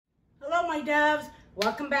my doves,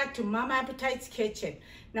 welcome back to Mama Appetite's Kitchen.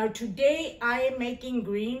 Now today I am making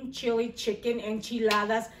green chili chicken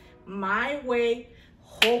enchiladas my way.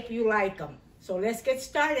 Hope you like them. So let's get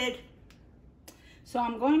started. So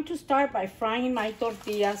I'm going to start by frying my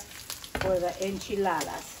tortillas for the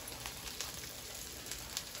enchiladas.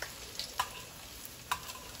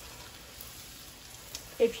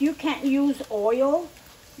 If you can't use oil,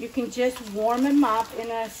 you can just warm them up in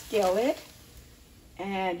a skillet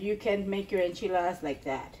and you can make your enchiladas like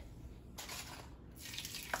that.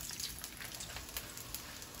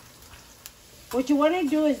 What you want to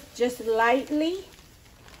do is just lightly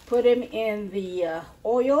put them in the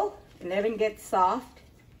oil and let them get soft,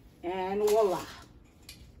 and voila.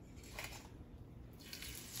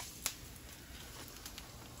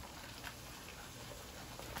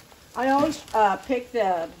 I always pick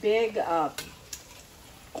the big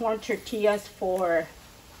corn tortillas for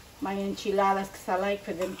my enchiladas because I like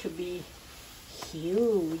for them to be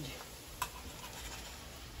huge.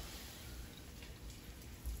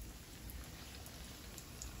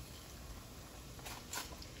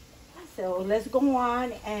 So let's go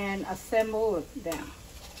on and assemble them.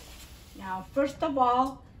 Now, first of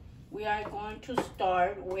all, we are going to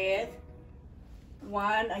start with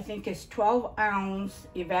one, I think it's 12-ounce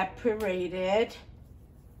evaporated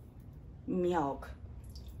milk.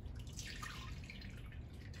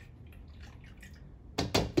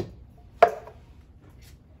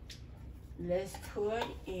 Let's put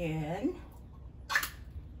in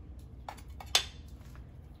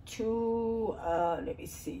let me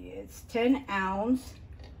see, it's 10-ounce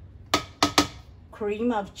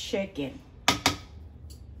cream of chicken.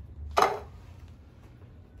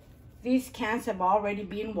 These cans have already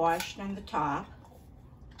been washed on the top.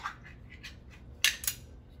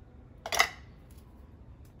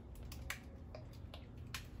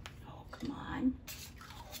 Oh, come on.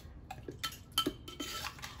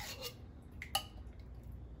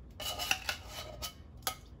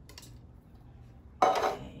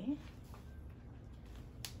 Okay.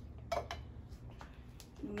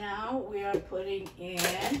 Now we are putting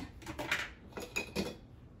in,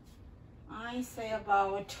 I say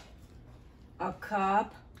about a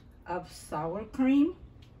cup of sour cream.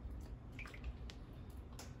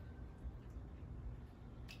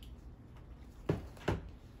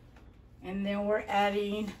 And then we're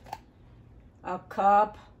adding a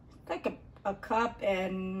cup, like a cup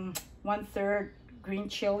and 1/3 green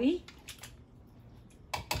chili.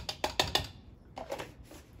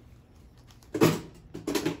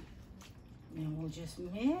 And we'll just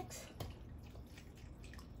mix.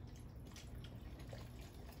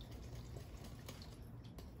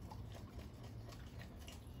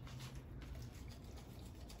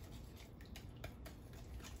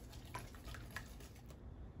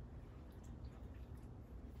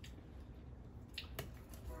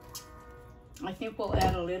 I think we'll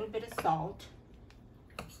add a little bit of salt.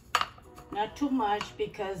 Not too much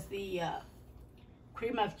because the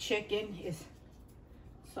cream of chicken is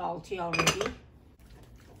salty already.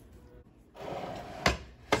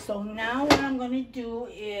 So now what I'm going to do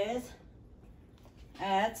is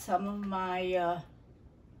add some of my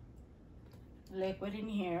liquid in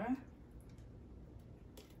here.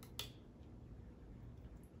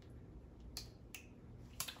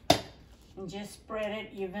 And just spread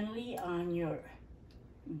it evenly on your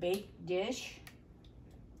baked dish.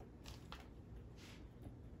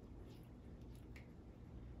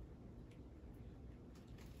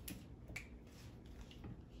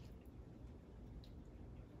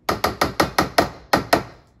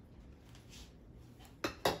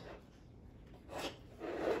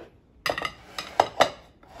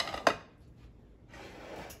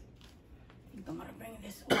 I'm gonna bring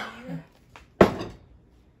this over here.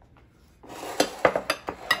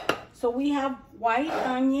 So we have white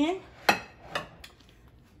onion,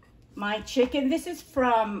 my chicken. This is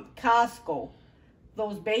from Costco.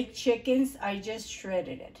 Those baked chickens, I just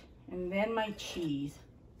shredded it. And then my cheese.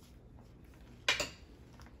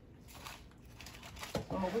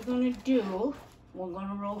 What we're gonna do, we're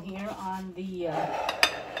gonna roll here on the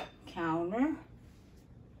counter.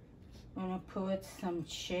 I'm gonna put some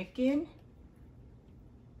chicken.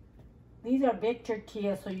 These are big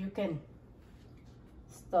tortillas, so you can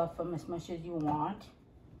stuff them as much as you want.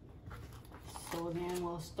 So then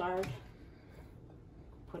we'll start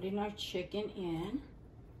putting our chicken in,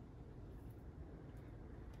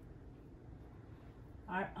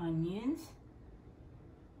 our onions.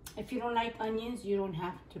 If you don't like onions, you don't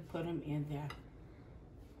have to put them in there.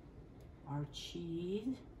 Our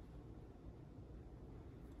cheese.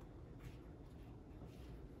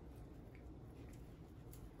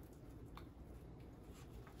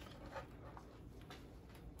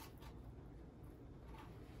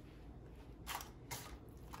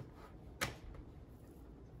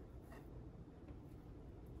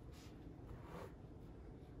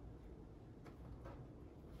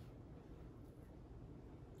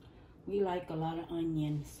 We like a lot of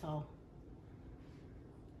onions, so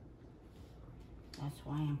that's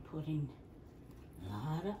why I'm putting a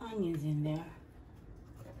lot of onions in there.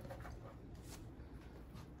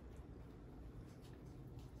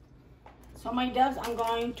 So my doves, I'm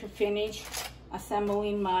going to finish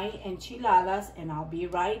assembling my enchiladas and I'll be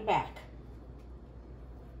right back.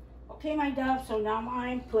 Okay, my doves, so now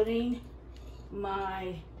I'm putting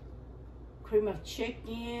my cream of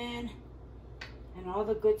chicken and all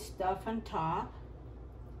the good stuff on top.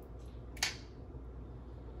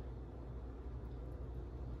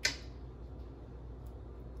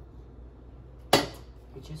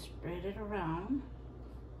 We just spread it around.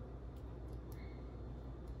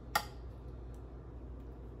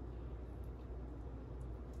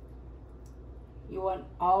 You want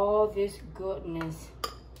all this goodness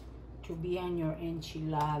to be on your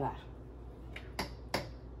enchilada.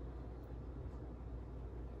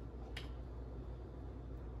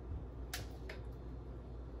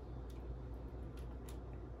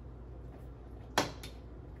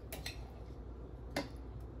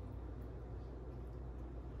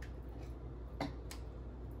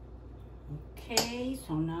 Okay,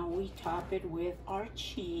 so now we top it with our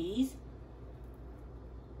cheese.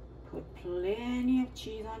 Put plenty of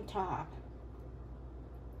cheese on top.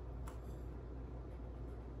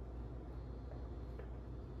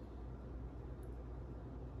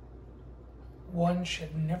 One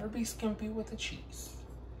should never be skimpy with the cheese.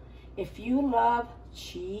 If you love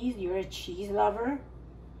cheese, you're a cheese lover,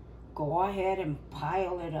 go ahead and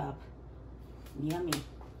pile it up. Yummy.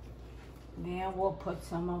 Then we'll put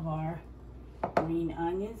some of our green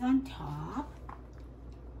onions on top.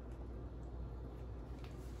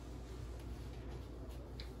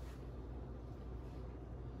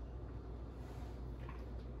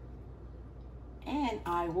 And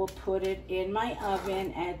I will put it in my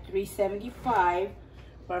oven at 375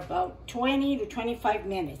 for about 20 to 25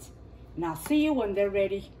 minutes. And I'll see you when they're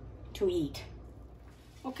ready to eat.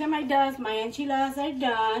 Okay, my doves, my enchiladas are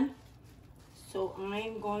done. So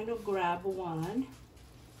I'm going to grab one.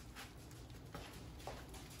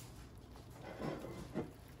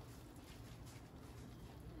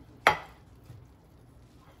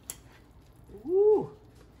 Woo!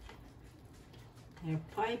 They're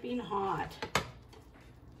piping hot.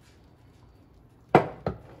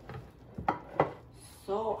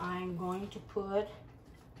 So I'm going to put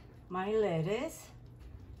my lettuce,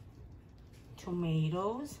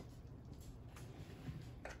 tomatoes,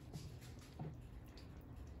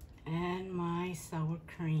 and my sour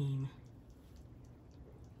cream.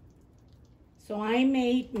 So I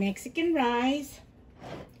made Mexican rice,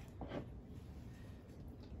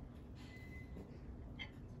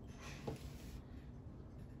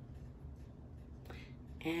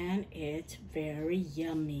 and it's very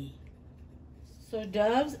yummy. So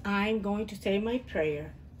doves, I'm going to say my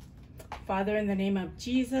prayer. Father, in the name of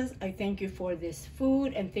Jesus, I thank you for this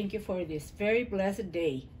food and thank you for this very blessed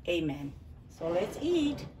day. Amen. So let's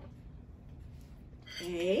eat.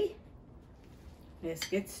 Okay, let's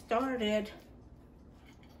get started.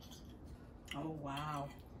 Oh, wow.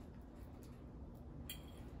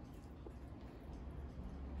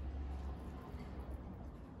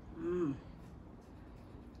 Mmm.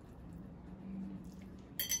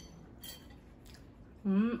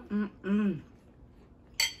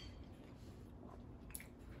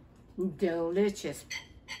 Delicious.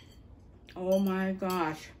 Oh my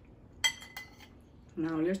gosh.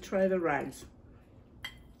 Now let's try the rice.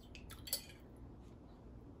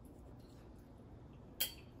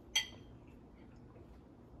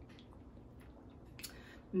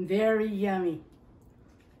 Very yummy.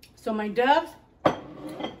 So my doves,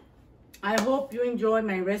 I hope you enjoy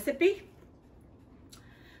my recipe.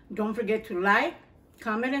 Don't forget to like,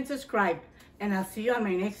 comment, and subscribe. And I'll see you on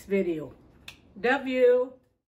my next video. Love you.